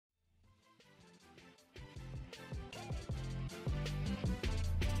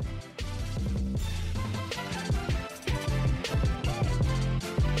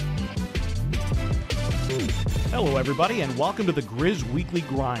Hello, everybody, and welcome to the Grizz Weekly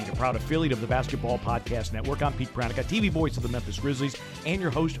Grind, a proud affiliate of the Basketball Podcast Network. I'm Pete Pranica, TV voice of the Memphis Grizzlies, and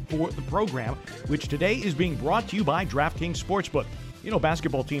your host for the program, which today is being brought to you by DraftKings Sportsbook. You know,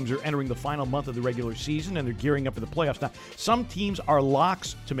 basketball teams are entering the final month of the regular season, and they're gearing up for the playoffs. Now, some teams are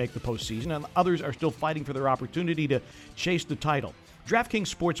locks to make the postseason, and others are still fighting for their opportunity to chase the title.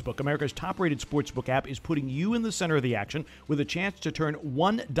 DraftKings Sportsbook, America's top-rated sportsbook app, is putting you in the center of the action with a chance to turn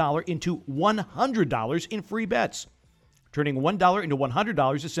 $1 into $100 in free bets. Turning $1 into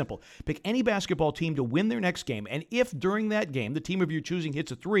 $100 is simple. Pick any basketball team to win their next game, and if during that game the team of your choosing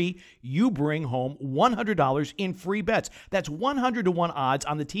hits a three, you bring home $100 in free bets. That's 100 to 1 odds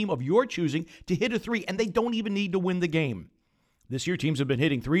on the team of your choosing to hit a three, and they don't even need to win the game. This year, teams have been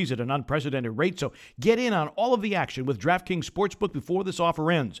hitting threes at an unprecedented rate, so get in on all of the action with DraftKings Sportsbook before this offer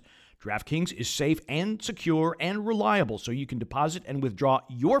ends. DraftKings is safe and secure and reliable, so you can deposit and withdraw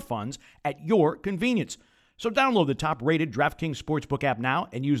your funds at your convenience. So download the top-rated DraftKings Sportsbook app now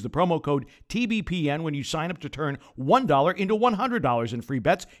and use the promo code TBPN when you sign up to turn $1 into $100 in free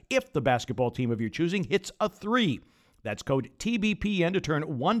bets if the basketball team of your choosing hits a three. That's code TBPN to turn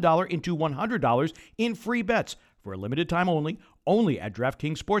 $1 into $100 in free bets. For a limited time only at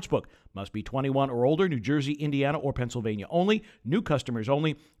DraftKings Sportsbook. Must be 21 or older, New Jersey, Indiana, or Pennsylvania only. New customers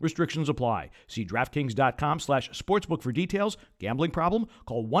only. Restrictions apply. See DraftKings.com/sportsbook for details. Gambling problem?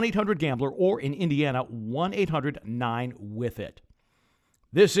 Call 1-800-GAMBLER or in Indiana, 1-800-9-WITH-IT.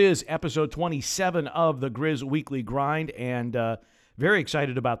 This is episode 27 of the Grizz Weekly Grind, and very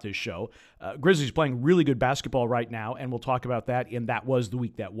excited about this show. Grizzlies playing really good basketball right now, and we'll talk about that in That Was the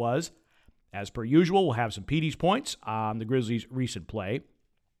Week That Was. As per usual, we'll have some Petey's points on the Grizzlies' recent play.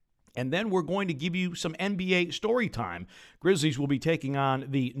 And then we're going to give you some NBA story time. Grizzlies will be taking on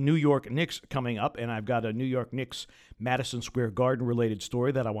the New York Knicks coming up, and I've got a New York Knicks Madison Square Garden-related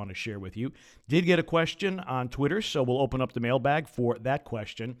story that I want to share with you. Did get a question on Twitter, so we'll open up the mailbag for that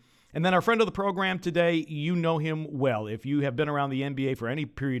question. And then our friend of the program today, you know him well. If you have been around the NBA for any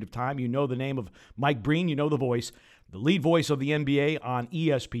period of time, you know the name of Mike Breen, you know the voice. The lead voice of the NBA on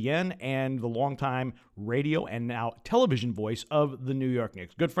ESPN and the longtime radio and now television voice of the New York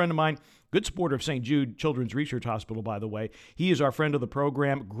Knicks. Good friend of mine, good supporter of St. Jude Children's Research Hospital, by the way. He is our friend of the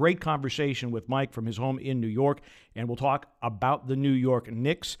program. Great conversation with Mike from his home in New York, and we'll talk about the New York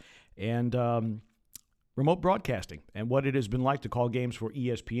Knicks and remote broadcasting and what it has been like to call games for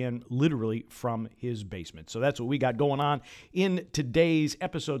ESPN literally from his basement. So that's what we got going on in today's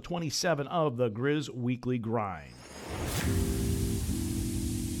episode 27 of the Grizz Weekly Grind.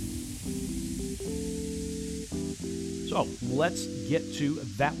 So let's get to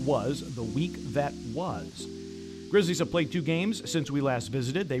That Was the Week That Was. Grizzlies have played 2 games since we last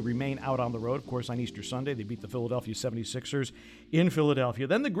visited. They remain out on the road, of course, on Easter Sunday. They beat the Philadelphia 76ers in Philadelphia.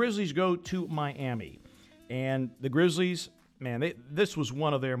 Then the Grizzlies go to Miami. And the Grizzlies, man, this was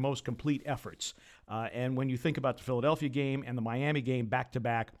one of their most complete efforts. And when you think about the Philadelphia game and the Miami game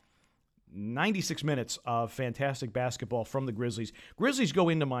back-to-back, 96 minutes of fantastic basketball from the Grizzlies. Grizzlies go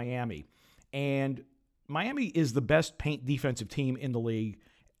into Miami, and Miami is the best paint defensive team in the league,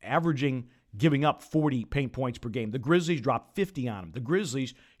 giving up 40 paint points per game. The Grizzlies drop 50 on them. The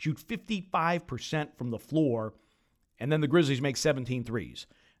Grizzlies shoot 55% from the floor, and then the Grizzlies make 17 threes.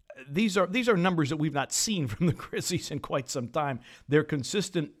 These are numbers that we've not seen from the Grizzlies in quite some time. Their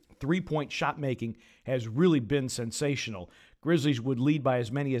consistent three-point shot making has really been sensational. Grizzlies would lead by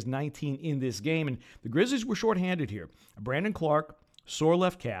as many as 19 in this game, and the Grizzlies were shorthanded here. Brandon Clark, sore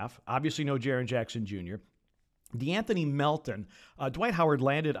left calf, obviously no Jaren Jackson Jr. DeAnthony Melton, Dwight Howard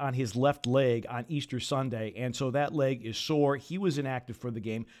landed on his left leg on Easter Sunday, and so that leg is sore. He was inactive for the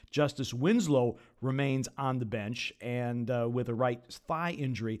game. Justice Winslow remains on the bench and with a right thigh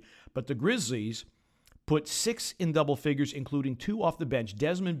injury, but the Grizzlies put 6 in double figures, including 2 off the bench.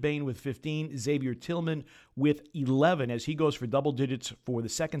 Desmond Bane with 15, Xavier Tillman with 11 as he goes for double digits for the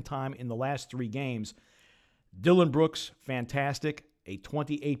second time in the last 3 games. Dillon Brooks, fantastic. A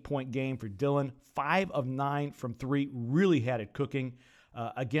 28-point game for Dillon. 5 of 9 from 3, really had it cooking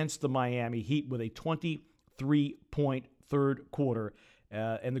against the Miami Heat with a 23-point third quarter.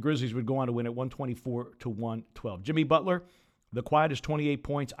 And the Grizzlies would go on to win at 124-112. Jimmy Butler, the quietest 28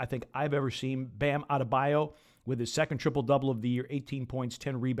 points I think I've ever seen. Bam Adebayo with his second triple-double of the year, 18 points,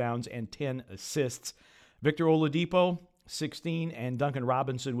 10 rebounds, and 10 assists. Victor Oladipo, 16, and Duncan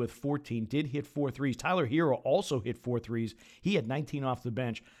Robinson with 14 did hit 4 threes. Tyler Hero also hit 4 threes. He had 19 off the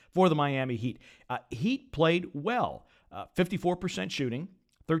bench for the Miami Heat. Heat played well. 54% shooting,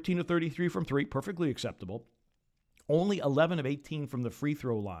 13 of 33 from 3, perfectly acceptable. Only 11 of 18 from the free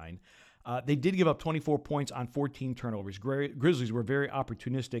throw line. They did give up 24 points on 14 turnovers. Grizzlies were very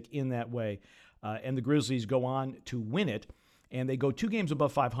opportunistic in that way. and the Grizzlies go on to win it. And they go 2 games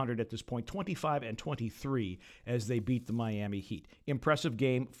above 500 at this point, 25-23, as they beat the Miami Heat. Impressive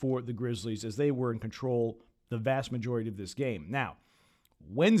game for the Grizzlies as they were in control the vast majority of this game. Now,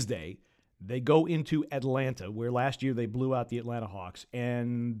 Wednesday, they go into Atlanta, where last year they blew out the Atlanta Hawks,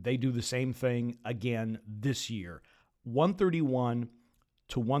 and they do the same thing again this year.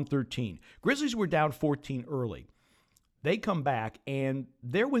 131-113. Grizzlies were down 14 early. They come back, and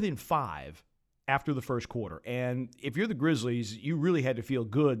they're within 5 after the first quarter. And if you're the Grizzlies, you really had to feel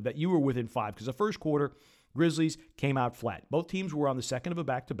good that you were within 5, because the first quarter, Grizzlies came out flat. Both teams were on the second of a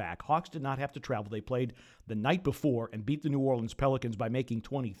back-to-back. Hawks did not have to travel. They played the night before and beat the New Orleans Pelicans by making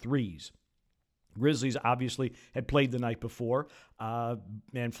 23s. Grizzlies obviously had played the night before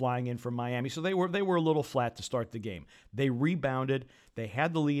and flying in from Miami, so they were a little flat to start the game. They rebounded. They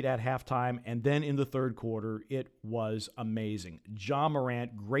had the lead at halftime, and then in the third quarter, it was amazing. Ja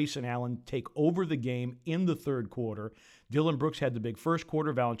Morant, Grayson Allen take over the game in the third quarter. Dillon Brooks had the big first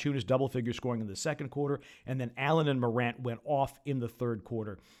quarter. Valanciunas double-figure scoring in the second quarter, and then Allen and Morant went off in the third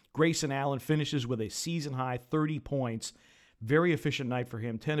quarter. Grayson Allen finishes with a season-high 30 points. Very efficient night for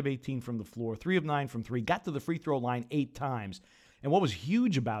him, 10 of 18 from the floor, 3 of 9 from 3, got to the free throw line 8 times. And what was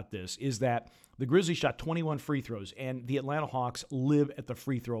huge about this is that the Grizzlies shot 21 free throws, and the Atlanta Hawks live at the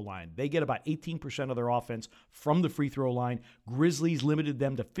free throw line. They get about 18% of their offense from the free throw line. Grizzlies limited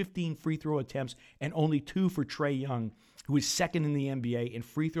them to 15 free throw attempts and only 2 for Trae Young, who is second in the NBA in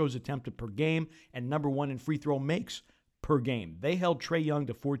free throws attempted per game and number 1 in free throw makes per game. They held Trae Young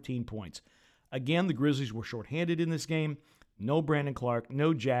to 14 points. Again, the Grizzlies were shorthanded in this game. No Brandon Clark,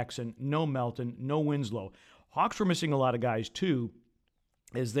 no Jackson, no Melton, no Winslow. Hawks were missing a lot of guys, too,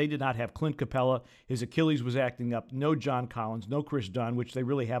 as they did not have Clint Capella. His Achilles was acting up. No John Collins, no Chris Dunn, which they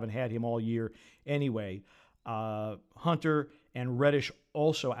really haven't had him all year anyway. Hunter and Reddish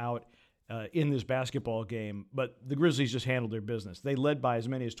also out in this basketball game, but the Grizzlies just handled their business. They led by as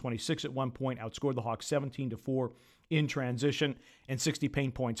many as 26 at one point, outscored the Hawks 17-4 in transition, and 60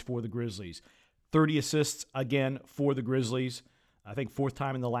 paint points for the Grizzlies. 30 assists, again, for the Grizzlies. I think 4th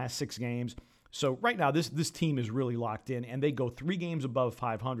time in the last 6 games. So right now, this team is really locked in, and they go 3 games above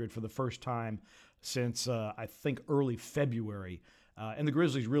 500 for the first time since, I think, early February. And the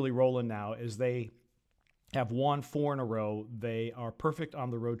Grizzlies really rolling now as they have won 4 in a row. They are perfect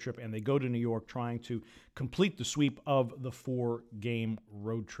on the road trip, and they go to New York trying to complete the sweep of the 4-game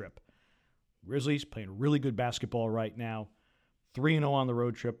road trip. Grizzlies playing really good basketball right now. 3-0 on the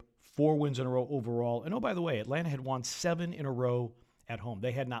road trip. 4 wins in a row overall. And, oh, by the way, Atlanta had won 7 in a row at home.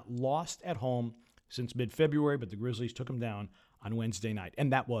 They had not lost at home since mid-February, but the Grizzlies took them down on Wednesday night.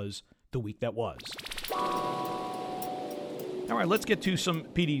 And that was the week that was. All right, let's get to some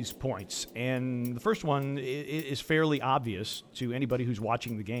PD's points. And the first one is fairly obvious to anybody who's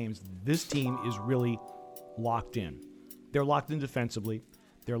watching the games. This team is really locked in. They're locked in defensively.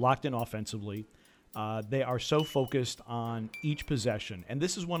 They're locked in offensively. They are so focused on each possession. And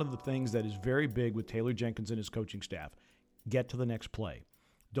this is one of the things that is very big with Taylor Jenkins and his coaching staff. Get to the next play.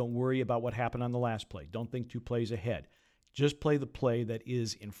 Don't worry about what happened on the last play. Don't think 2 plays ahead. Just play the play that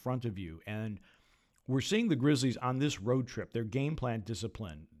is in front of you. And we're seeing the Grizzlies on this road trip, their game plan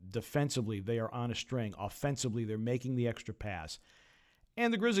discipline. Defensively, they are on a string. Offensively, they're making the extra pass.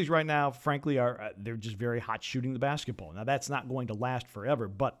 And the Grizzlies right now, frankly, they're just very hot shooting the basketball. Now, that's not going to last forever,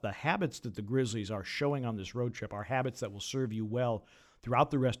 but the habits that the Grizzlies are showing on this road trip are habits that will serve you well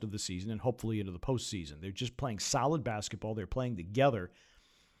throughout the rest of the season and hopefully into the postseason. They're just playing solid basketball. They're playing together.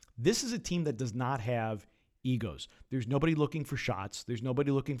 This is a team that does not have egos. There's nobody looking for shots. There's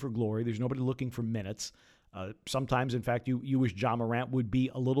nobody looking for glory. There's nobody looking for minutes. Sometimes, in fact, you wish Ja Morant would be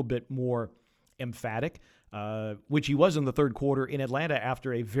a little bit more emphatic, which he was in the third quarter in Atlanta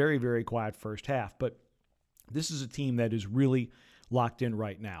after a very, very quiet first half. But this is a team that is really locked in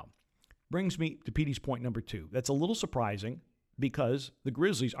right now. Brings me to Petey's point number 2. That's a little surprising because the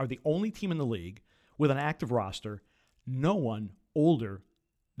Grizzlies are the only team in the league with an active roster, no one older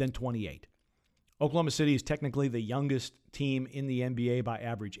than 28. Oklahoma City is technically the youngest team in the NBA by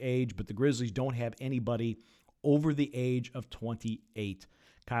average age, but the Grizzlies don't have anybody over the age of 28.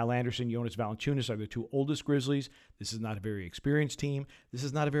 Kyle Anderson, Jonas Valanciunas are the 2 oldest Grizzlies. This is not a very experienced team. This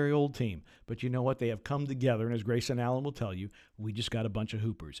is not a very old team. But you know what? They have come together, and as Grayson Allen will tell you, we just got a bunch of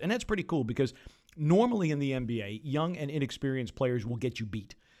hoopers. And that's pretty cool because normally in the NBA, young and inexperienced players will get you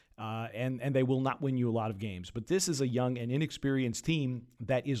beat. And they will not win you a lot of games. But this is a young and inexperienced team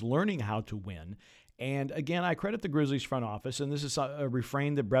that is learning how to win. And again, I credit the Grizzlies front office, and this is a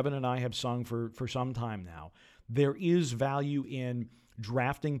refrain that Brevin and I have sung for some time now. There is value in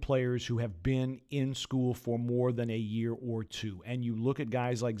drafting players who have been in school for more than a year or two. And you look at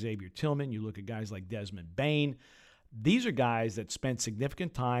guys like Xavier Tillman, you look at guys like Desmond Bain. These are guys that spent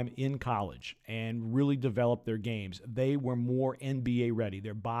significant time in college and really developed their games. They were more NBA ready.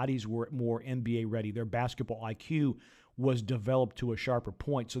 Their bodies were more NBA ready. Their basketball IQ was developed to a sharper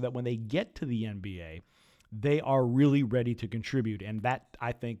point so that when they get to the NBA, they are really ready to contribute. And that,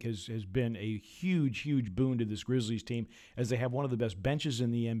 I think, has been a huge, huge boon to this Grizzlies team, as they have one of the best benches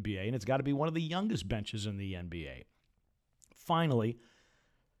in the NBA, and it's got to be one of the youngest benches in the NBA. Finally,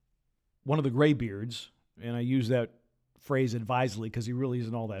 one of the graybeards, and I use that phrase advisedly because he really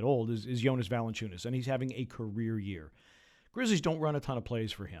isn't all that old, is Jonas Valanciunas, and he's having a career year. Grizzlies don't run a ton of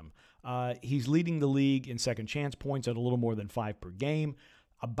plays for him. He's leading the league in second chance points at a little more than 5 per game.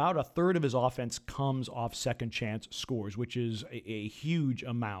 About a third of his offense comes off second chance scores, which is a huge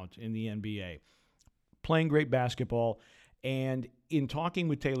amount in the NBA. Playing great basketball. And in talking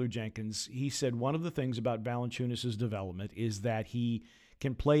with Taylor Jenkins, he said one of the things about Valanciunas' development is that he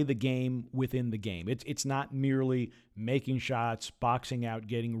can play the game within the game. It's not merely making shots, boxing out,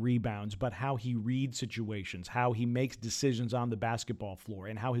 getting rebounds, but how he reads situations, how he makes decisions on the basketball floor,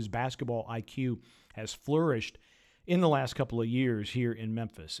 and how his basketball IQ has flourished in the last couple of years here in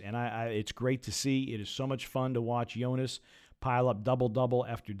Memphis. And it's great to see. It is so much fun to watch Jonas pile up double-double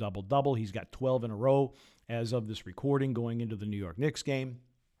after double-double. He's got 12 in a row as of this recording going into the New York Knicks game.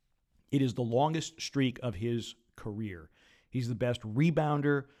 It is the longest streak of his career. He's the best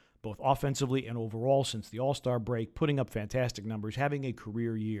rebounder, both offensively and overall, since the All-Star break, putting up fantastic numbers, having a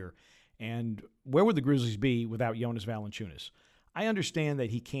career year. And where would the Grizzlies be without Jonas Valanciunas? I understand that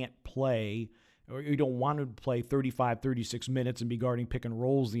he can't play, or you don't want him to play 35, 36 minutes and be guarding pick and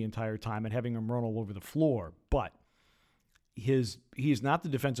rolls the entire time and having him run all over the floor. But he is not the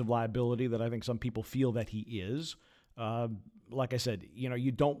defensive liability that I think some people feel that he is. Like I said,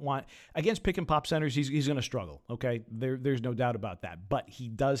 you don't want, against pick and pop centers, he's going to struggle, okay? There's no doubt about that. But he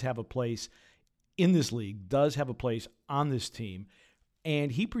does have a place in this league, does have a place on this team,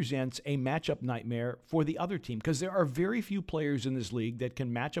 and he presents a matchup nightmare for the other team because there are very few players in this league that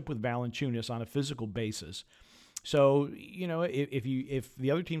can match up with Valanciunas on a physical basis. So, if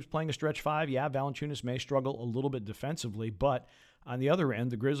the other team's playing a stretch 5, yeah, Valanciunas may struggle a little bit defensively, but on the other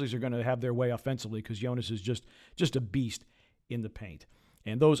end, the Grizzlies are going to have their way offensively because Jonas is just a beast in the paint.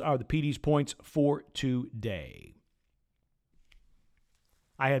 And those are the PD's points for today.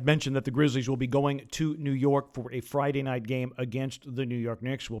 I had mentioned that the Grizzlies will be going to New York for a Friday night game against the New York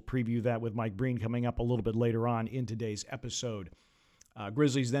Knicks. We'll preview that with Mike Breen coming up a little bit later on in today's episode.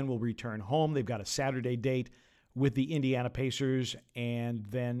 Grizzlies then will return home. They've got a Saturday date with the Indiana Pacers and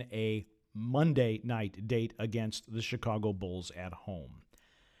then a Monday night date against the Chicago Bulls at home.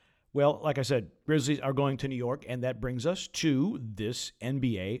 Well, like I said, Grizzlies are going to New York, and that brings us to this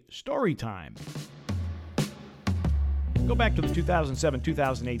NBA story time. Go back to the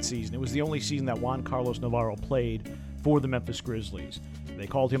 2007-2008 season. It was the only season that Juan Carlos Navarro played for the Memphis Grizzlies. They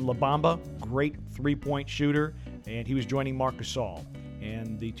called him La Bamba, great three-point shooter, and he was joining Marc Gasol.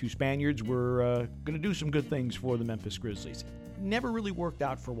 And the two Spaniards were going to do some good things for the Memphis Grizzlies. Never really worked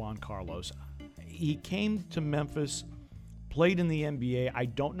out for Juan Carlos. He came to Memphis, played in the NBA. I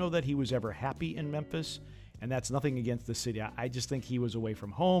don't know that he was ever happy in Memphis, and that's nothing against the city. I just think he was away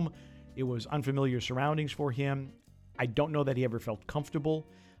from home. It was unfamiliar surroundings for him. I don't know that he ever felt comfortable.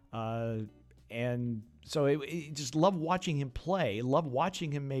 And so it just loved watching him play, loved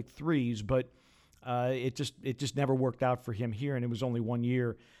watching him make threes, but it just never worked out for him here, and it was only 1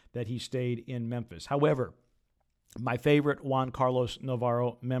 year that he stayed in Memphis. However, my favorite Juan Carlos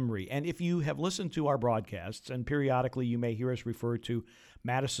Navarro memory, and if you have listened to our broadcasts, and periodically you may hear us refer to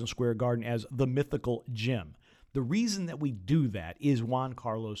Madison Square Garden as the mythical gym, the reason that we do that is Juan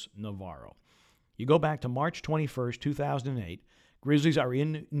Carlos Navarro. You go back to March 21st, 2008, Grizzlies are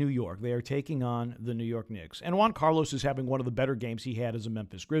in New York. They are taking on the New York Knicks. And Juan Carlos is having one of the better games he had as a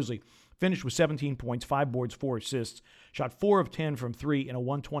Memphis Grizzly. Finished with 17 points, 5 boards, 4 assists. Shot 4 of 10 from 3 in a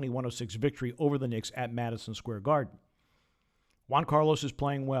 120-106 victory over the Knicks at Madison Square Garden. Juan Carlos is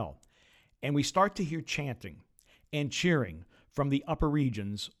playing well. And we start to hear chanting and cheering from the upper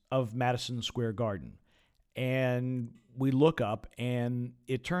regions of Madison Square Garden. And we look up, and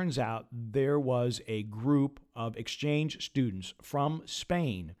it turns out there was a group of exchange students from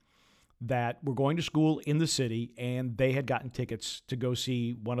Spain that were going to school in the city, and they had gotten tickets to go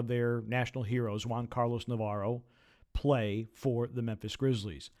see one of their national heroes, Juan Carlos Navarro, play for the Memphis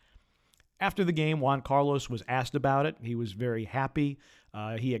Grizzlies. After the game, Juan Carlos was asked about it. He was very happy.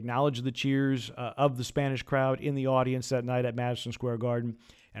 He acknowledged the cheers of the Spanish crowd in the audience that night at Madison Square Garden.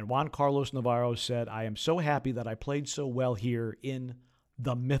 And Juan Carlos Navarro said, "I am so happy that I played so well here in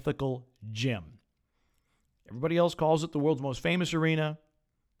the mythical gym. Everybody else calls it the world's most famous arena.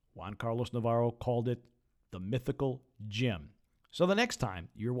 Juan Carlos Navarro called it the mythical gym. So the next time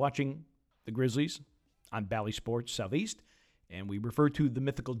you're watching the Grizzlies on Bally Sports Southeast, and we refer to the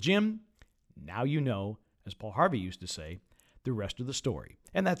mythical gym, now you know, as Paul Harvey used to say, the rest of the story.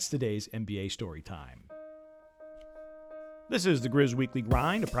 And that's today's NBA Story Time. This is the Grizz Weekly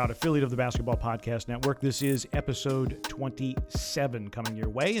Grind, a proud affiliate of the Basketball Podcast Network. This is episode 27 coming your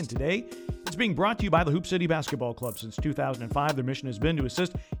way, and today it's being brought to you by the Hoop City Basketball Club. Since 2005, their mission has been to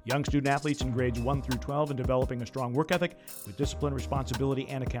assist young student-athletes in grades 1 through 12 in developing a strong work ethic with discipline, responsibility,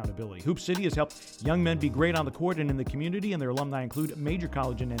 and accountability. Hoop City has helped young men be great on the court and in the community, and their alumni include major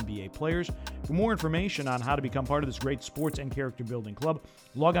college and NBA players. For more information on how to become part of this great sports and character-building club,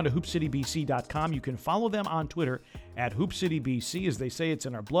 log on to hoopcitybc.com. You can follow them on Twitter at HoopCityBC. As they say, it's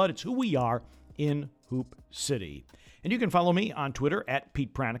in our blood. It's who we are in Hoop City. And you can follow me on Twitter at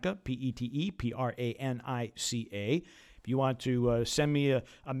Pete Pranica, P-E-T-E-P-R-A-N-I-C-A. If you want to send me a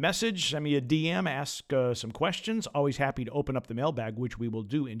message, send me a DM, ask some questions, always happy to open up the mailbag, which we will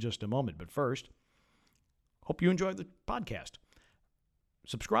do in just a moment. But first, hope you enjoy the podcast.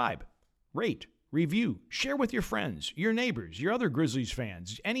 Subscribe, rate, review, share with your friends, your neighbors, your other Grizzlies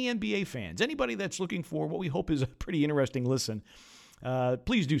fans, any NBA fans, anybody that's looking for what we hope is a pretty interesting listen.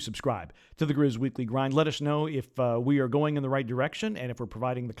 Please do subscribe to the Grizz Weekly Grind. Let us know if we are going in the right direction and if we're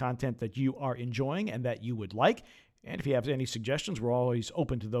providing the content that you are enjoying and that you would like. And if you have any suggestions, we're always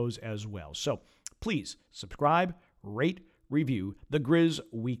open to those as well. So please subscribe, rate, review the Grizz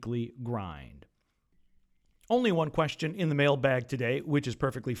Weekly Grind. Only one question in the mailbag today, which is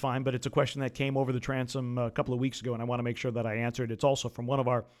perfectly fine, but it's a question that came over the transom a couple of weeks ago, and I want to make sure that I answer it. It's also from one of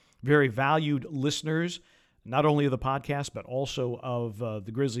our very valued listeners, not only of the podcast, but also of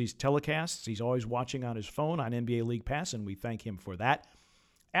the Grizzlies telecasts. He's always watching on his phone on NBA League Pass, and we thank him for that.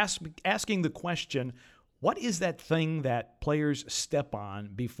 Asking the question, what is that thing that players step on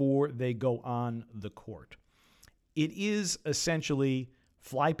before they go on the court? It is essentially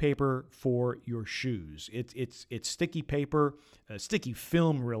flypaper for your shoes. It's sticky paper, sticky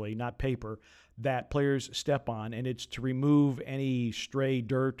film really, not paper, that players step on, and it's to remove any stray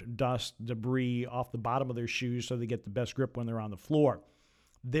dirt, dust, debris off the bottom of their shoes so they get the best grip when they're on the floor.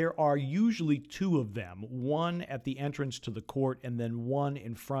 There are usually two of them, one at the entrance to the court and then one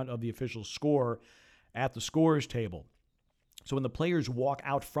in front of the official scorer at the scorer's table. So when the players walk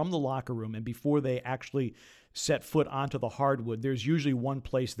out from the locker room and before they actually set foot onto the hardwood, there's usually one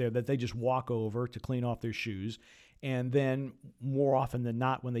place there that they just walk over to clean off their shoes. And then more often than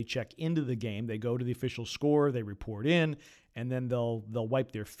not, when they check into the game, they go to the official scorer, they report in, and then they'll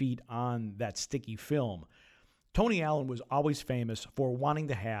wipe their feet on that sticky film. Tony Allen was always famous for wanting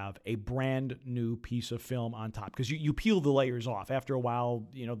to have a brand new piece of film on top because you peel the layers off. After a while,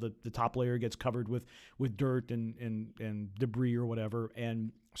 you know, the top layer gets covered with dirt and debris or whatever,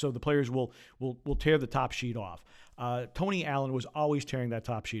 and so the players will tear the top sheet off. Tony Allen was always tearing that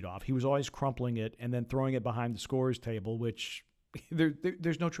top sheet off. He was always crumpling it and then throwing it behind the scorer's table, which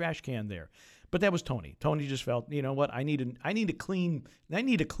there's no trash can there. But that was Tony. Tony just felt, you know what, I need a clean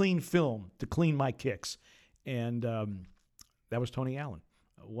film to clean my kicks. And that was Tony Allen,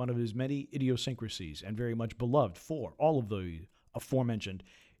 one of his many idiosyncrasies and very much beloved for all of the aforementioned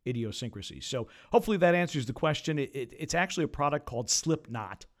idiosyncrasies. So hopefully that answers the question. It's actually a product called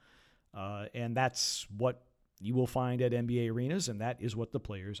Slipknot, and that's what you will find at NBA arenas, and that is what the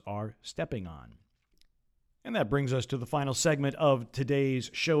players are stepping on. And that brings us to the final segment of today's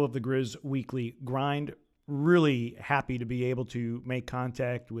show of the Grizz Weekly Grind. Really happy to be able to make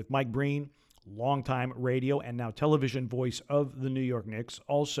contact with Mike Breen, longtime radio and now television voice of the New York Knicks,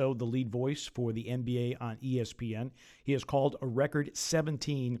 also the lead voice for the NBA on ESPN. He has called a record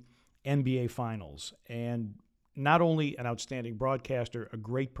 17 NBA Finals, and not only an outstanding broadcaster, a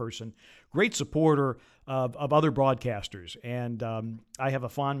great person, great supporter of other broadcasters. And I have a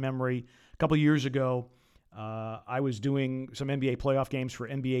fond memory. A couple years ago, I was doing some NBA playoff games for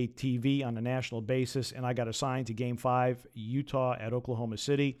NBA TV on a national basis, and I got assigned to Game 5, Utah at Oklahoma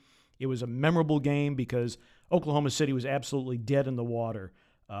City. It was a memorable game because Oklahoma City was absolutely dead in the water.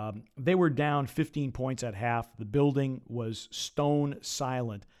 They were down 15 points at half. The building was stone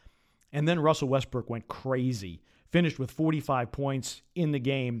silent. And then Russell Westbrook went crazy, finished with 45 points in the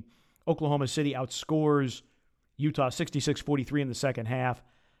game. Oklahoma City outscores Utah 66-43 in the second half.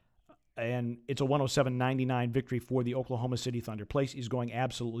 And it's a 107-99 victory for the Oklahoma City Thunder. Place is going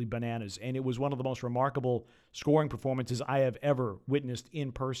absolutely bananas. And it was one of the most remarkable scoring performances I have ever witnessed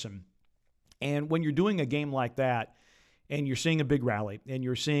in person. And when you're doing a game like that, and you're seeing a big rally, and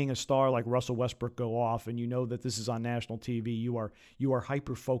you're seeing a star like Russell Westbrook go off, and you know that this is on national TV, you are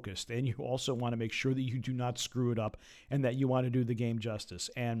hyper focused, and you also want to make sure that you do not screw it up, and that you want to do the game justice.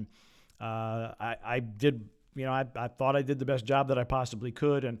 And I did, I thought I did the best job that I possibly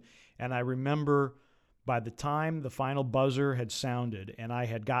could, and I remember by the time the final buzzer had sounded and I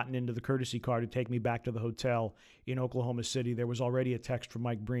had gotten into the courtesy car to take me back to the hotel in Oklahoma City, there was already a text from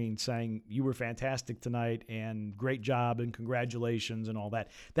Mike Breen saying, "You were fantastic tonight and great job and congratulations," and all that.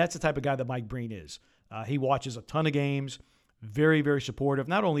 That's the type of guy that Mike Breen is. He watches a ton of games, very, very supportive,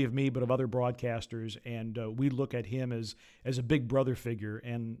 not only of me, but of other broadcasters. And we look at him as a big brother figure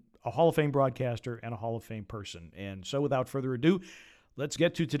and a Hall of Fame broadcaster and a Hall of Fame person. And so without further ado, let's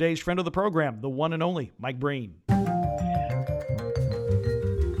get to today's friend of the program, the one and only Mike Breen.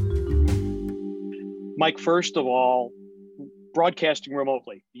 Mike, first of all, broadcasting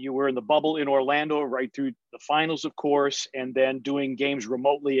remotely. You were in the bubble in Orlando right through the finals, of course, and then doing games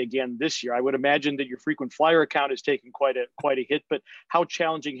remotely again this year. I would imagine that your frequent flyer account has taken quite a hit, but how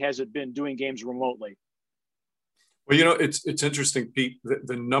challenging has it been doing games remotely? Well, it's interesting, Pete.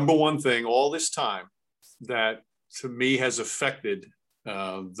 The number one thing all this time that to me has affected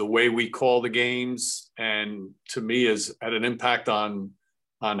the way we call the games, and to me has had an impact on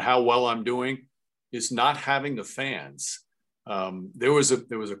how well I'm doing, is not having the fans. There was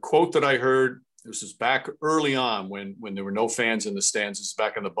a quote that I heard. This was back early on when there were no fans in the stands. This is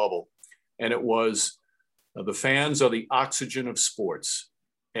back in the bubble, and it was, "The fans are the oxygen of sports."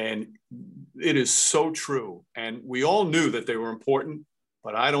 And it is so true. And we all knew that they were important,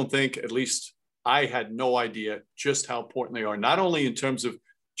 but I don't think, at least I had no idea just how important they are, not only in terms of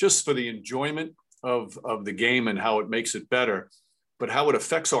just for the enjoyment of the game and how it makes it better, but how it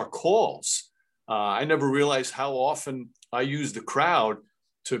affects our calls. I never realized how often I use the crowd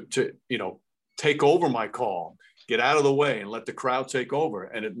to take over my call, get out of the way and let the crowd take over.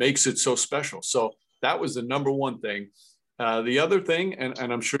 And it makes it so special. So that was the number one thing. The other thing, and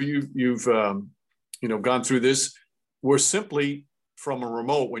I'm sure you've gone through this, we're simply, from a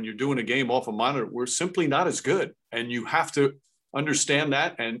remote, when you're doing a game off a monitor, we're simply not as good. And you have to understand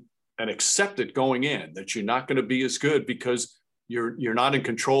that and accept it going in, that you're not going to be as good because you're not in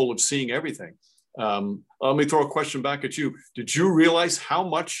control of seeing everything. Let me throw a question back at you. Did you realize how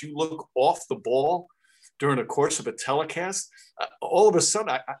much you look off the ball during the course of a telecast? All of a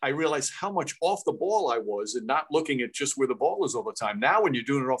sudden, I realized how much off the ball I was and not looking at just where the ball is all the time. Now, when you're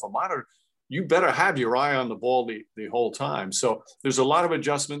doing it off a monitor, you better have your eye on the ball the whole time. So there's a lot of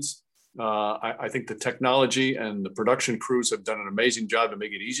adjustments. I think the technology and the production crews have done an amazing job to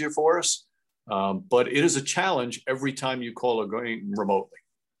make it easier for us. But it is a challenge every time you call a game remotely.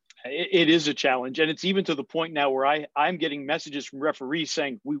 It is a challenge. And it's even to the point now where I'm getting messages from referees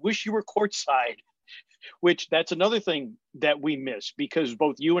saying, "We wish you were courtside," which that's another thing that we miss, because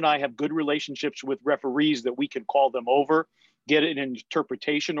both you and I have good relationships with referees that we can call them over, get an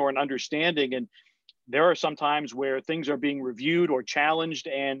interpretation or an understanding. And there are some times where things are being reviewed or challenged,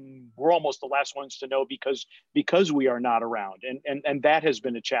 and we're almost the last ones to know because we are not around. And that has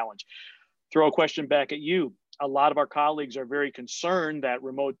been a challenge. Throw a question back at you. A lot of our colleagues are very concerned that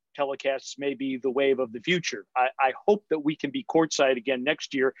remote telecasts may be the wave of the future. I hope that we can be courtside again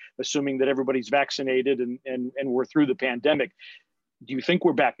next year, assuming that everybody's vaccinated and we're through the pandemic. Do you think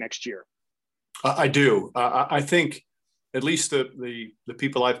we're back next year? I do. I think at least the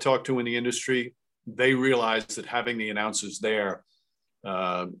people I've talked to in the industry, they realize that having the announcers there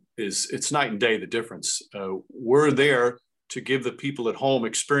it's night and day, the difference. We're there to give the people at home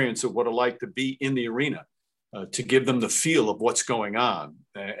experience of what it's like to be in the arena. To give them the feel of what's going on,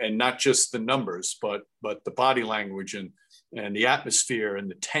 and not just the numbers, but the body language and the atmosphere and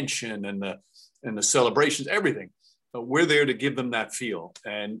the tension and the celebrations, everything. We're there to give them that feel,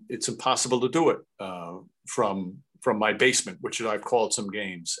 and it's impossible to do it from my basement, which I've called some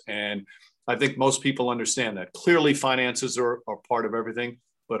games. And I think most people understand that. Clearly, finances are part of everything,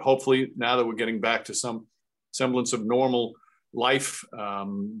 but hopefully now that we're getting back to some semblance of normal life,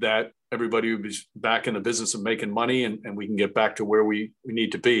 that everybody will be back in the business of making money, and we can get back to where we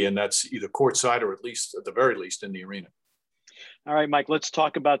need to be. And that's either courtside or at the very least in the arena. All right, Mike, let's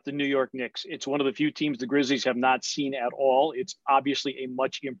talk about the New York Knicks. It's one of the few teams the Grizzlies have not seen at all. It's obviously a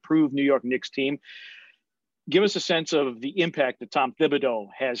much improved New York Knicks team. Give us a sense of the impact that Tom Thibodeau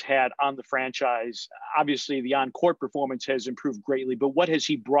has had on the franchise. Obviously, the on-court performance has improved greatly, but what has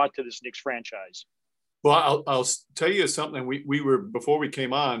he brought to this Knicks franchise? Well, I'll tell you something. We were, before we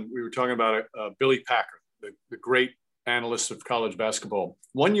came on, we were talking about Billy Packer, the great analyst of college basketball.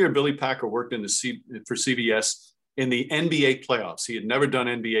 One year, Billy Packer worked for CBS in the NBA playoffs. He had never done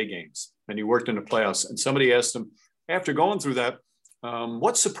NBA games, and he worked in the playoffs. And somebody asked him, after going through that,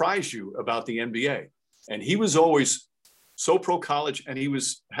 what surprised you about the NBA? And he was always so pro college, and he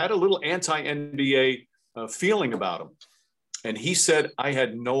had a little anti-NBA feeling about him. And he said, I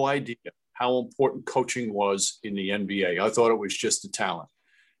had no idea how important coaching was in the NBA. I thought it was just a talent.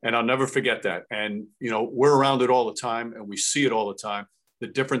 And I'll never forget that. And, we're around it all the time, and we see it all the time. The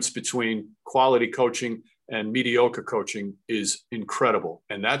difference between quality coaching and mediocre coaching is incredible.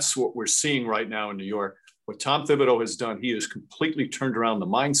 And that's what we're seeing right now in New York. What Tom Thibodeau has done, he has completely turned around the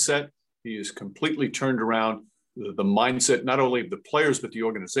mindset. He has completely turned around the mindset, not only of the players, but the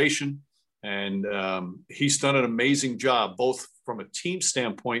organization. And he's done an amazing job, both from a team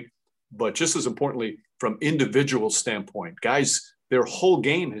standpoint, but just as importantly, from individual standpoint. Guys, their whole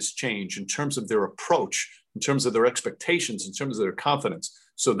game has changed in terms of their approach, in terms of their expectations, in terms of their confidence.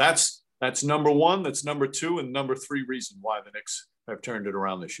 So that's number one. That's number two. And number three reason why the Knicks have turned it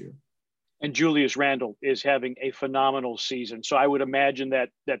around this year. And Julius Randle is having a phenomenal season. So I would imagine that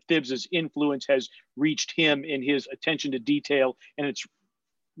Thibs' influence has reached him in his attention to detail, and it's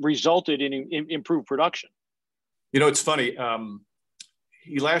resulted in improved production. It's funny.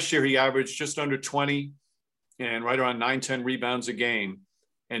 Last year he averaged just under 20 and right around 9-10 rebounds a game.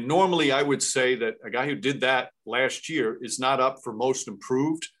 And normally I would say that a guy who did that last year is not up for most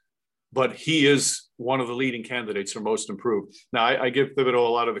improved, but he is one of the leading candidates for most improved. Now, I give Thibodeau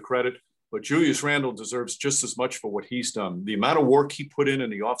a lot of the credit, but Julius Randle deserves just as much for what he's done. The amount of work he put in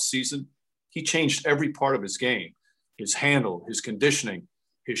the offseason, he changed every part of his game, his handle, his conditioning,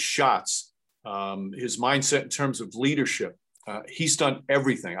 his shots, his mindset in terms of leadership. He's done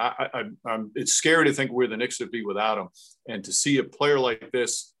everything. It's scary to think where the Knicks would be without him. And to see a player like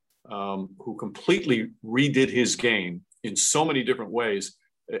this who completely redid his game in so many different ways,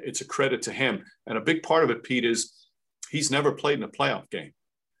 it's a credit to him. And a big part of it, Pete, is he's never played in a playoff game.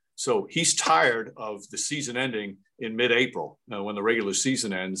 So he's tired of the season ending in mid-April when the regular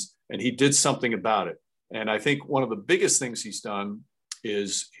season ends, and he did something about it. And I think one of the biggest things he's done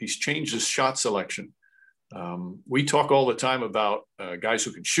is he's changed his shot selection. We talk all the time about guys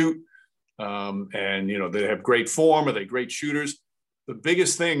who can shoot and, they have great form. Are they great shooters? The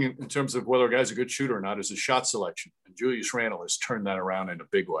biggest thing in terms of whether a guy's a good shooter or not is his shot selection. And Julius Randle has turned that around in a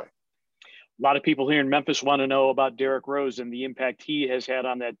big way. A lot of people here in Memphis want to know about Derrick Rose and the impact he has had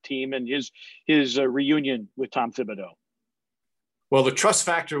on that team and his reunion with Tom Thibodeau. Well, the trust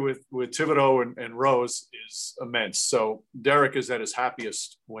factor with Thibodeau and Rose is immense. So Derrick is at his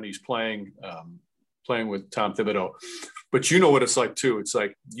happiest when he's playing with Tom Thibodeau. But you know what it's like, too. It's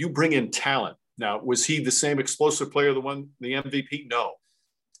like you bring in talent. Now, was he the same explosive player that won the MVP? No.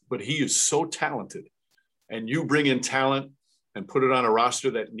 But he is so talented. And you bring in talent and put it on a roster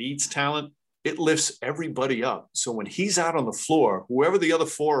that needs talent, it lifts everybody up. So when he's out on the floor, whoever the other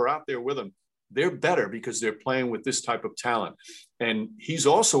four are out there with him, they're better because they're playing with this type of talent. And he's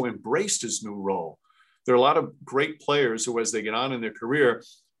also embraced his new role. There are a lot of great players who, as they get on in their career,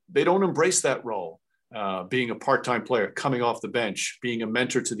 they don't embrace that role, being a part-time player, coming off the bench, being a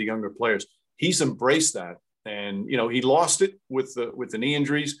mentor to the younger players. He's embraced that. And, he lost it with the knee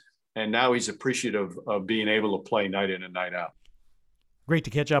injuries, and now he's appreciative of being able to play night in and night out. Great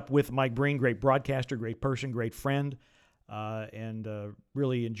to catch up with Mike Breen, great broadcaster, great person, great friend, and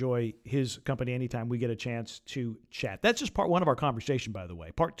really enjoy his company anytime we get a chance to chat. That's just part one of our conversation, by the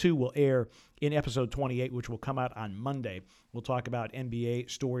way. Part two will air in episode 28, which will come out on Monday. We'll talk about NBA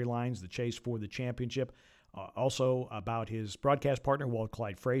storylines, the chase for the championship, also about his broadcast partner, Walt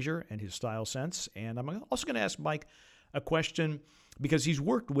Clyde Frazier, and his style sense. And I'm also going to ask Mike a question because he's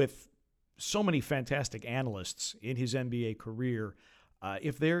worked with so many fantastic analysts in his NBA career.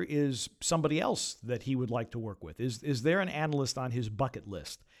 If there is somebody else that he would like to work with, is there an analyst on his bucket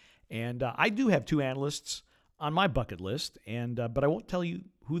list? And I do have two analysts on my bucket list, but I won't tell you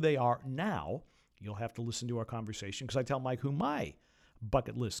who they are now. You'll have to listen to our conversation because I tell Mike who my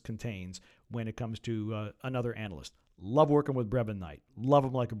bucket list contains when it comes to another analyst. Love working with Brevin Knight. Love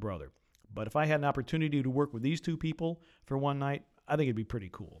him like a brother. But if I had an opportunity to work with these two people for one night, I think it'd be pretty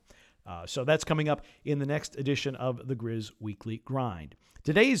cool. So that's coming up in the next edition of the Grizz Weekly Grind.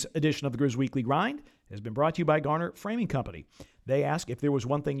 Today's edition of the Grizz Weekly Grind has been brought to you by Garner Framing Company. They ask if there was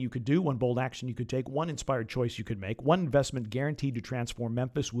one thing you could do, one bold action you could take, one inspired choice you could make, one investment guaranteed to transform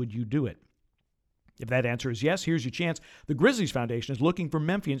Memphis, would you do it? If that answer is yes, here's your chance. The Grizzlies Foundation is looking for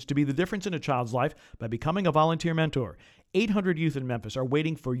Memphians to be the difference in a child's life by becoming a volunteer mentor. 800 youth in Memphis are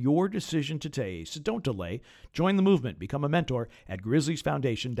waiting for your decision today, so don't delay. Join the movement. Become a mentor at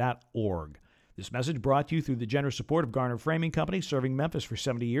grizzliesfoundation.org. This message brought to you through the generous support of Garner Framing Company, serving Memphis for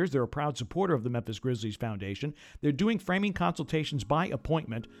 70 years. They're a proud supporter of the Memphis Grizzlies Foundation. They're doing framing consultations by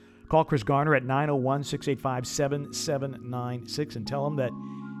appointment. Call Chris Garner at 901-685-7796 and tell him that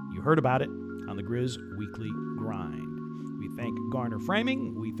you heard about it on the Grizz Weekly Grind. We thank Garner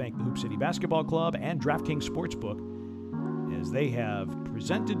Framing, we thank the Hoop City Basketball Club, and DraftKings Sportsbook as they have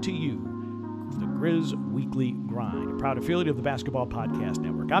presented to you the Grizz Weekly Grind, a proud affiliate of the Basketball Podcast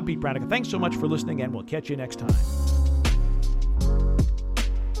Network. I'm Pete Pranica. Thanks so much for listening, and we'll catch you next time.